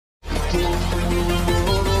Hi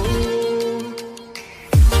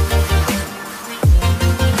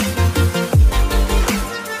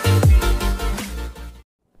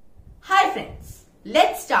friends,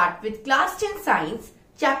 let's start with Class 10 Science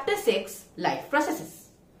Chapter 6 Life Processes.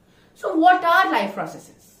 So what are life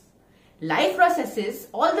processes? Life processes,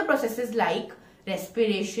 all the processes like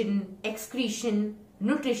respiration, excretion,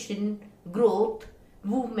 nutrition, growth,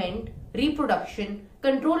 movement, reproduction,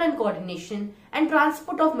 control and coordination, and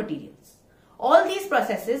transport of materials. All these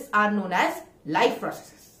processes are known as life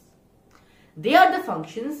processes. They are the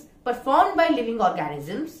functions performed by living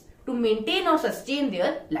organisms to maintain or sustain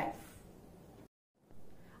their life.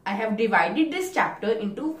 I have divided this chapter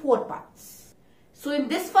into 4 parts. So in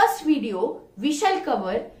this first video, we shall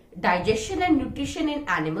cover digestion and nutrition in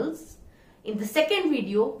animals. In the second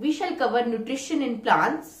video, we shall cover nutrition in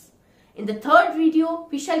plants. In the third video,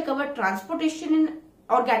 we shall cover transportation in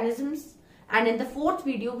organisms. And in the fourth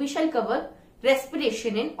video, we shall cover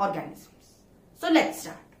respiration in organisms. So let's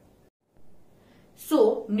start.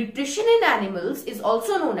 So nutrition in animals is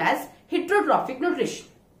also known as heterotrophic nutrition.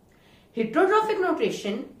 Heterotrophic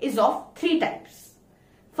nutrition is of 3 types.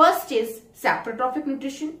 First is saprotrophic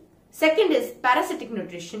nutrition, second is parasitic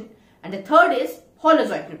nutrition, and the third is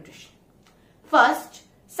holozoic nutrition. First,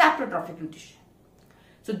 saprotrophic nutrition.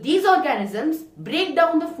 So these organisms break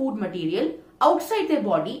down the food material outside their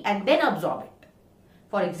body and then absorb it.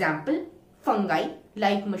 For example, fungi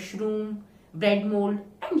like mushroom, bread mold,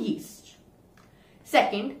 and yeast.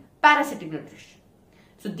 Second, parasitic nutrition.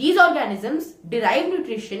 So these organisms derive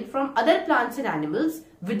nutrition from other plants and animals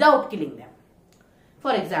without killing them.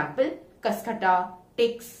 For example, cuscuta,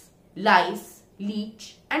 ticks, lice,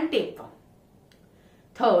 leech, and tapeworm.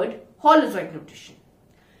 Third, holozoic nutrition.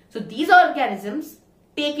 So these organisms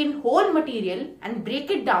take in whole material and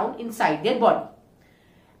break it down inside their body.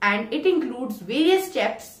 And it includes various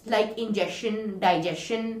steps like ingestion,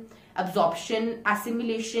 digestion, absorption,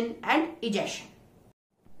 assimilation, and egestion.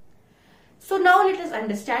 So now let us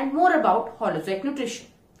understand more about holozoic nutrition.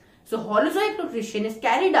 So holozoic nutrition is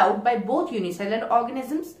carried out by both unicellular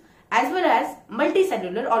organisms as well as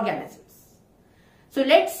multicellular organisms. So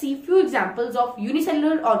let's see few examples of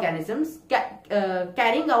unicellular organisms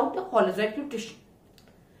carrying out the holozoic nutrition.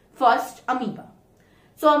 First, amoeba.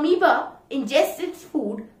 So amoeba ingests its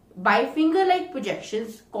food by finger-like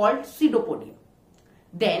projections called pseudopodia.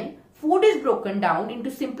 Then food is broken down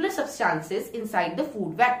into simpler substances inside the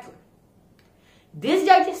food vacuole. This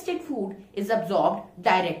digested food is absorbed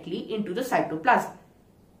directly into the cytoplasm.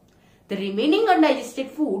 The remaining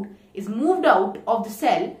undigested food is moved out of the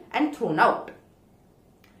cell and thrown out.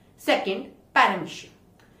 Second, paramecium.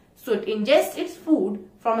 So it ingests its food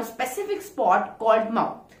from a specific spot called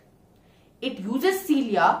mouth. It uses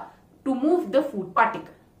cilia to move the food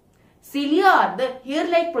particle. Cilia are the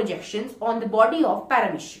hair-like projections on the body of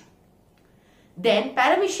paramecium. Then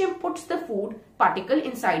paramecium puts the food particle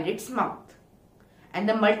inside its mouth. And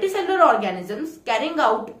the multicellular organisms carrying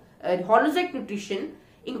out holozoic nutrition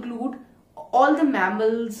include all the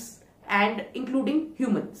mammals and including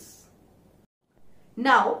humans.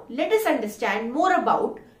 Now let us understand more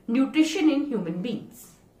about nutrition in human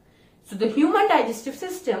beings. So the human digestive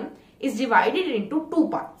system is divided into 2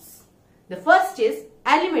 parts. The first is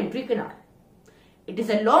alimentary canal. It is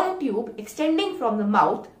a long tube extending from the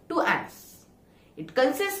mouth to anus. It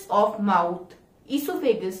consists of mouth,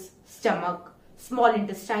 esophagus, stomach, small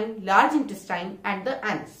intestine, large intestine, and the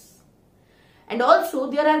anus. And also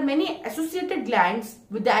there are many associated glands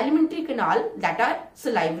with the alimentary canal that are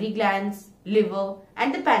salivary glands, liver,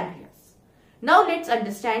 and the pancreas. Now let's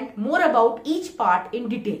understand more about each part in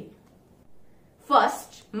detail.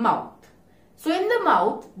 First, mouth. So in the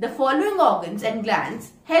mouth, the following organs and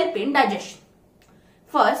glands help in digestion.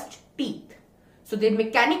 First, teeth. So they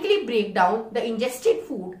mechanically break down the ingested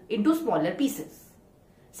food into smaller pieces.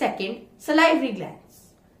 Second, salivary glands.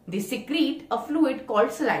 They secrete a fluid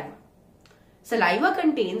called saliva. Saliva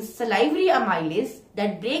contains salivary amylase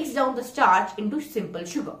that breaks down the starch into simple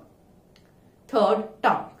sugar. Third,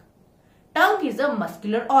 tongue. Tongue is a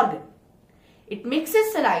muscular organ. It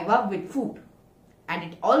mixes saliva with food and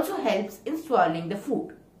it also helps in swallowing the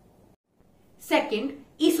food. Second,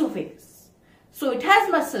 esophagus. So it has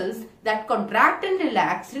muscles that contract and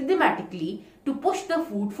relax rhythmically to push the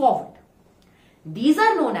food forward. These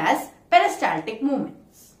are known as peristaltic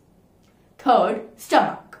movements. Third,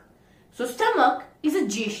 stomach. So stomach is a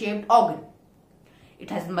J-shaped organ. It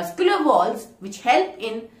has muscular walls which help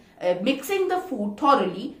in mixing the food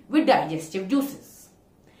thoroughly with digestive juices.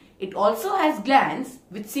 It also has glands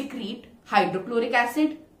which secrete hydrochloric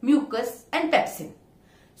acid, mucus and pepsin.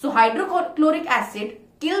 So hydrochloric acid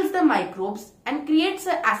kills the microbes and creates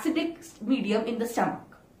an acidic medium in the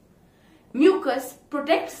stomach. Mucus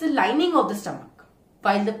protects the lining of the stomach,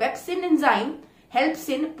 while the pepsin enzyme helps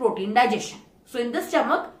in protein digestion. So in the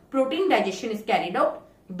stomach, protein digestion is carried out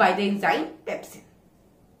by the enzyme pepsin.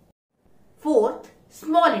 Fourth,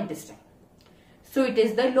 small intestine. So it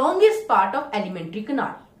is the longest part of alimentary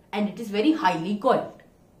canal and it is very highly coiled.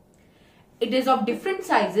 It is of different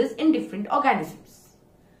sizes in different organisms.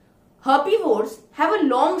 Herbivores have a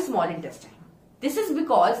long small intestine. This is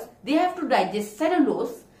because they have to digest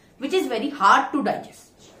cellulose, which is very hard to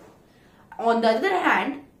digest. On the other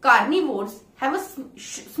hand, carnivores have a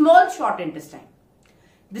small short intestine.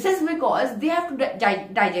 This is because they have to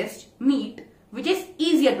digest meat, which is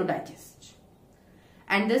easier to digest.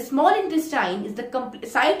 And the small intestine is the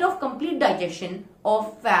site of complete digestion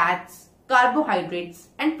of fats, carbohydrates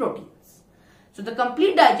and proteins. So the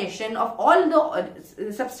complete digestion of all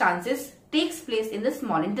the substances takes place in the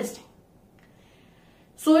small intestine.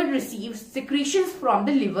 So it receives secretions from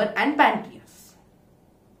the liver and pancreas.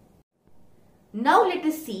 Now let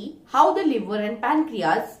us see how the liver and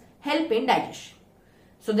pancreas help in digestion.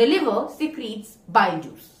 So the liver secretes bile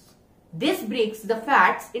juice. This breaks the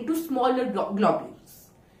fats into smaller globules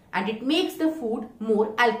and it makes the food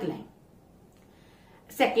more alkaline.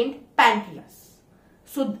 Second, pancreas.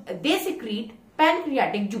 So they secrete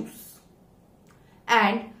pancreatic juice,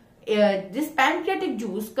 and this pancreatic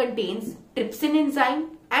juice contains trypsin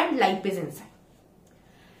enzyme and lipase enzyme.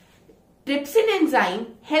 Trypsin enzyme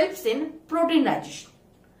helps in protein digestion,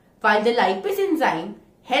 while the lipase enzyme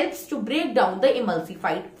helps to break down the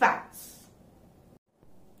emulsified fats.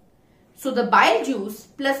 So the bile juice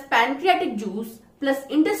plus pancreatic juice plus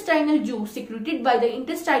intestinal juice secreted by the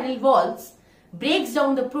intestinal walls breaks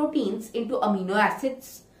down the proteins into amino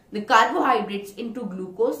acids, the carbohydrates into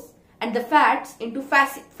glucose, and the fats into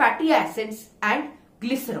fatty acids and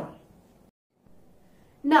glycerol.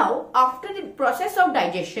 Now, after the process of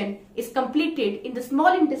digestion is completed in the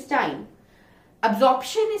small intestine,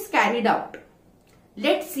 absorption is carried out.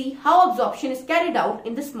 Let's see how absorption is carried out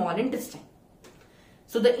in the small intestine.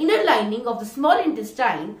 So the inner lining of the small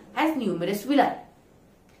intestine has numerous villi.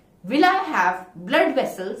 Villi have blood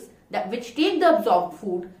vessels which take the absorbed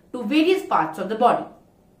food to various parts of the body.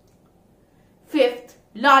 Fifth,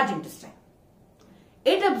 large intestine.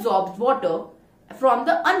 It absorbs water from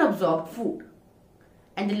the unabsorbed food.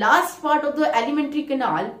 And the last part of the alimentary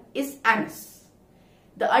canal is anus.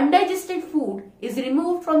 The undigested food is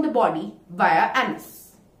removed from the body via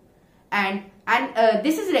anus. And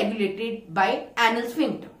this is regulated by anal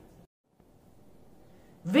sphincter.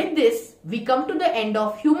 With this, we come to the end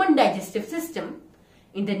of human digestive system.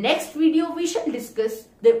 In the next video, we shall discuss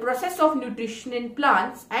the process of nutrition in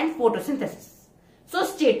plants and photosynthesis. So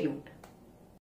stay tuned.